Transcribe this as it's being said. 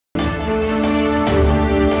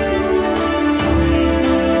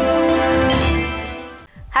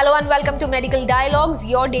Hello and welcome to Medical Dialogues,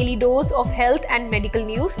 your daily dose of health and medical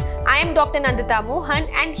news. I am Dr. Nandita Mohan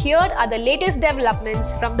and here are the latest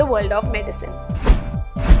developments from the world of medicine.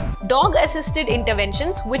 Dog-assisted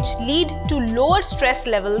interventions which lead to lower stress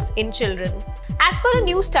levels in children. As per a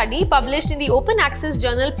new study published in the open access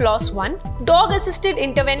journal PLOS One, dog-assisted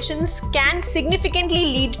interventions can significantly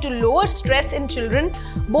lead to lower stress in children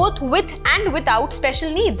both with and without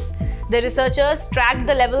special needs. The researchers tracked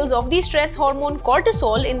the levels of the stress hormone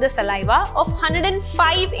cortisol in the saliva of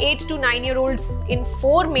 105 8 to 9-year-olds in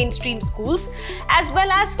 4 mainstream schools as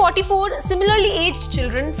well as 44 similarly aged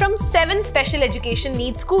children from 7 special education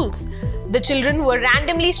needs schools. The children were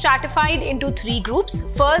randomly stratified into 3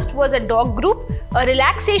 groups. First was a dog group, a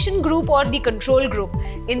relaxation group or the control group.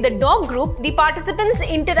 In the dog group, the participants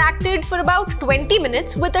interacted for about 20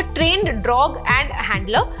 minutes with a trained dog and a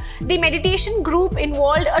handler. The meditation group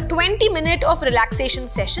involved a 20-minute of relaxation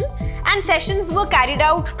session and sessions were carried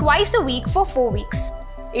out twice a week for 4 weeks.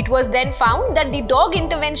 It was then found that the dog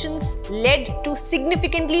interventions led to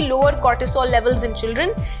significantly lower cortisol levels in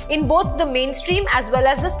children in both the mainstream as well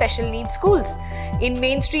as the special needs schools. In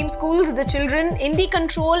mainstream schools, the children in the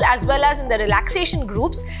control as well as in the relaxation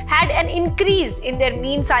groups had an increase in their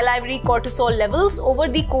mean salivary cortisol levels over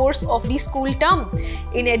the course of the school term.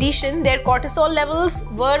 In addition, their cortisol levels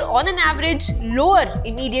were on an average lower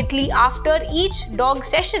immediately after each dog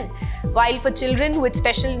session, while for children with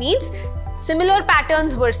special needs, similar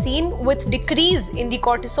patterns were seen with decrease in the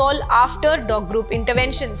cortisol after dog group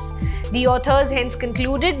interventions. The authors hence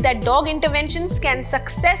concluded that dog interventions can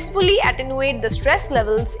successfully attenuate the stress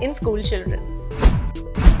levels in school children.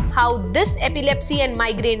 How this epilepsy and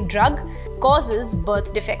migraine drug causes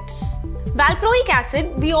birth defects. Valproic acid,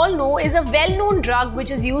 we all know, is a well-known drug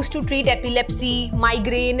which is used to treat epilepsy,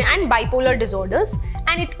 migraine and bipolar disorders,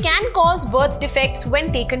 and it can cause birth defects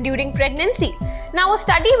when taken during pregnancy. Now, a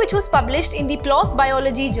study which was published in the PLOS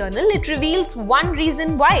Biology journal, it reveals one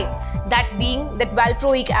reason why, that being that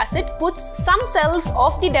valproic acid puts some cells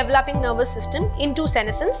of the developing nervous system into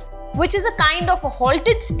senescence, which is a kind of a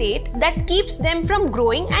halted state that keeps them from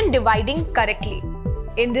growing and dividing correctly.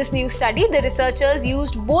 In this new study, the researchers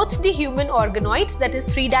used both the human organoids, that is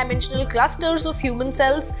 3-dimensional clusters of human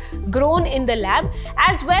cells grown in the lab,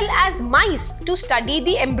 as well as mice to study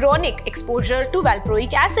the embryonic exposure to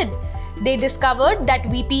valproic acid. They discovered that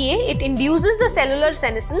VPA, it induces the cellular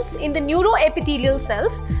senescence in the neuroepithelial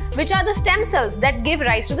cells, which are the stem cells that give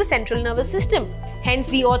rise to the central nervous system. Hence,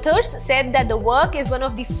 the authors said that the work is one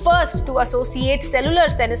of the first to associate cellular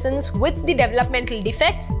senescence with the developmental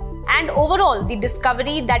defects, and overall the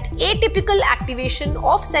discovery that atypical activation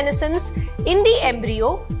of senescence in the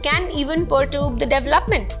embryo can even perturb the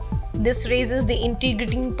development. This raises the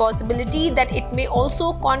integrating possibility that it may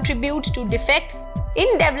also contribute to defects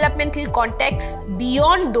in developmental contexts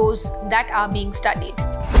beyond those that are being studied.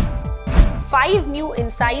 5 new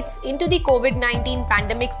insights into the COVID-19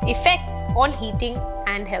 pandemic's effects on heating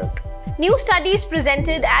and health. New studies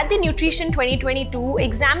presented at the Nutrition 2022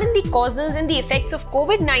 examine the causes and the effects of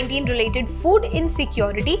COVID-19 related food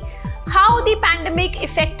insecurity, how the pandemic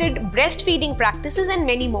affected breastfeeding practices and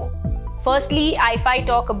many more. Firstly, if I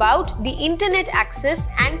talk about the internet access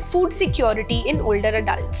and food security in older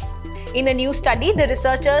adults. In a new study, the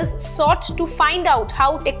researchers sought to find out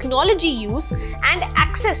how technology use and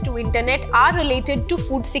access to internet are related to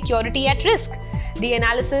food security at risk. The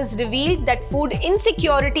analysis revealed that food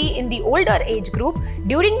insecurity in the older age group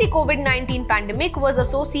during the COVID-19 pandemic was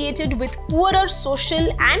associated with poorer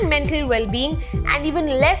social and mental well-being and even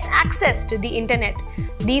less access to the internet.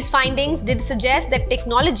 These findings did suggest that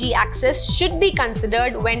technology access should be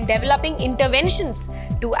considered when developing interventions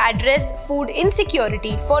to address food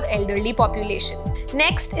insecurity for elderly population.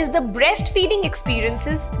 Next is the breastfeeding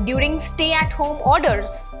experiences during stay-at-home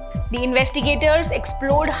orders. The investigators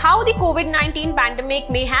explored how the COVID-19 pandemic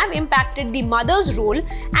may have impacted the mother's role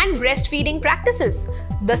and breastfeeding practices.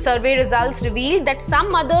 The survey results revealed that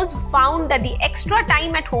some mothers found that the extra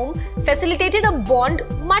time at home facilitated a bond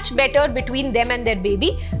much better between them and their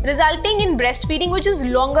baby, resulting in breastfeeding which is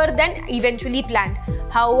longer than eventually planned.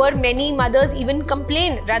 However, many mothers even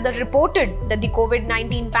complained, rather reported, that the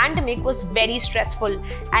COVID-19 pandemic was very stressful,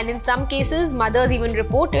 and in some cases, mothers even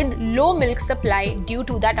reported low milk supply due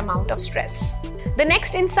to that amount of stress. The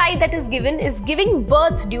next insight that is given is giving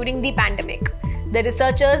birth during the pandemic. The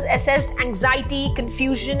researchers assessed anxiety,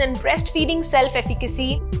 confusion, and breastfeeding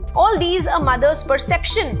self-efficacy. All these a mother's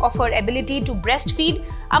perception of her ability to breastfeed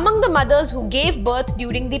among the mothers who gave birth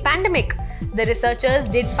during the pandemic. The researchers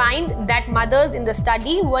did find that mothers in the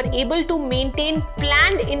study were able to maintain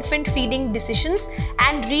planned infant feeding decisions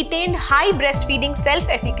and retained high breastfeeding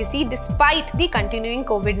self-efficacy despite the continuing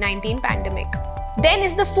COVID-19 pandemic. Then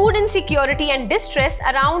is the food insecurity and distress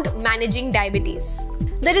around managing diabetes.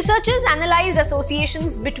 The researchers analyzed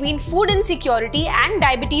associations between food insecurity and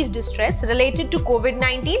diabetes distress related to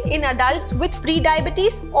COVID-19 in adults with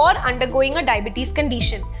pre-diabetes or undergoing a diabetes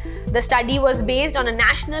condition. The study was based on a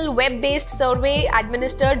national web-based survey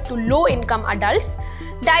administered to low-income adults.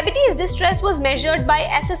 Diabetes distress was measured by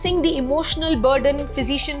assessing the emotional burden,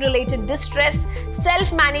 physician-related distress,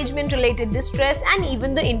 self-management-related distress, and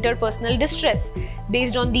even the interpersonal distress.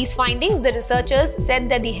 Based on these findings, the researchers said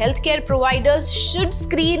that the healthcare providers should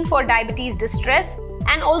screen for diabetes distress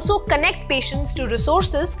and also connect patients to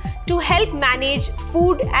resources to help manage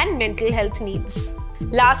food and mental health needs.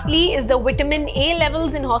 Lastly is the vitamin A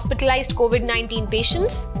levels in hospitalized COVID-19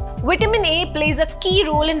 patients. Vitamin A plays a key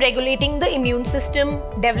role in regulating the immune system,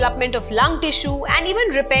 development of lung tissue, and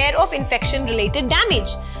even repair of infection-related damage.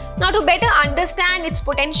 Now, to better understand its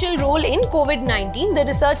potential role in COVID-19, the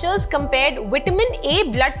researchers compared vitamin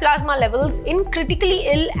A blood plasma levels in critically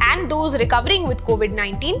ill and those recovering with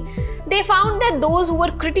COVID-19. They found that those who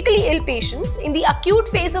were critically ill patients in the acute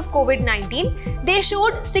phase of COVID-19, they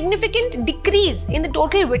showed significant decrease in the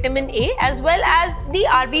total vitamin A as well as the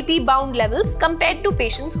RBP bound levels compared to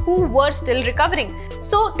patients who were still recovering.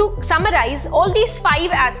 So, to summarize, all these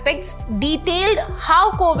 5 aspects detailed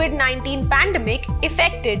how COVID-19 pandemic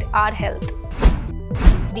affected our health.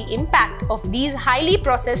 The impact of these highly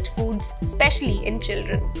processed foods, especially in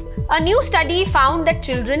children. A new study found that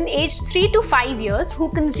children aged 3 to 5 years who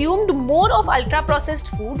consumed more of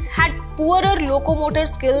ultra-processed foods had poorer locomotor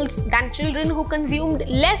skills than children who consumed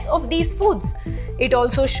less of these foods. It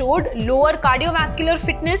also showed lower cardiovascular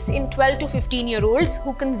fitness in 12 to 15-year-olds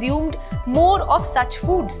who consumed more of such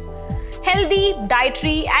foods. Healthy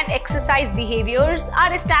dietary and exercise behaviors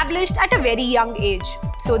are established at a very young age.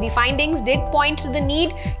 So the findings did point to the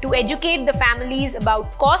need to educate the families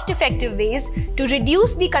about cost-effective ways to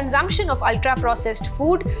reduce the consumption of ultra-processed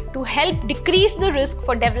food to help decrease the risk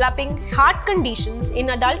for developing heart conditions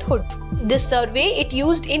in adulthood. This survey, it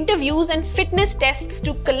used interviews and fitness tests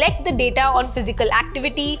to collect the data on physical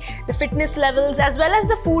activity, the fitness levels as well as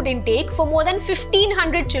the food intake for more than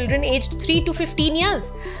 1,500 children aged 3 to 15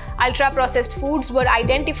 years. Ultra-processed foods were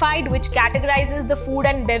identified, which categorizes the food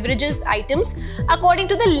and beverages items according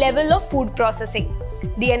to the level of food processing.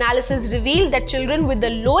 The analysis revealed that children with the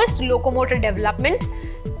lowest locomotor development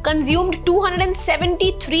consumed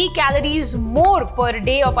 273 calories more per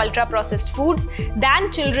day of ultra-processed foods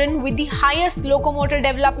than children with the highest locomotor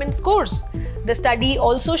development scores. The study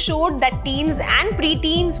also showed that teens and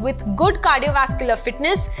preteens with good cardiovascular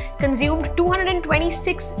fitness consumed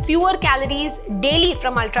 226 fewer calories daily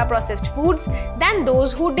from ultra-processed foods than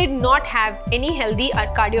those who did not have any healthy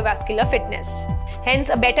cardiovascular fitness. Hence,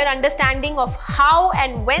 a better understanding of how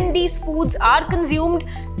and when these foods are consumed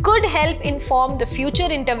could help inform the future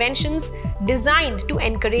interventions designed to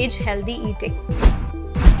encourage healthy eating.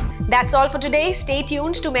 That's all for today. Stay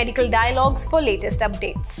tuned to Medical Dialogues for latest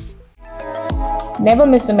updates. Never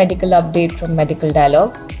miss a medical update from Medical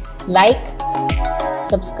Dialogues. Like,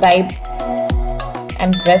 subscribe,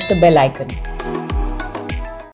 and press the bell icon.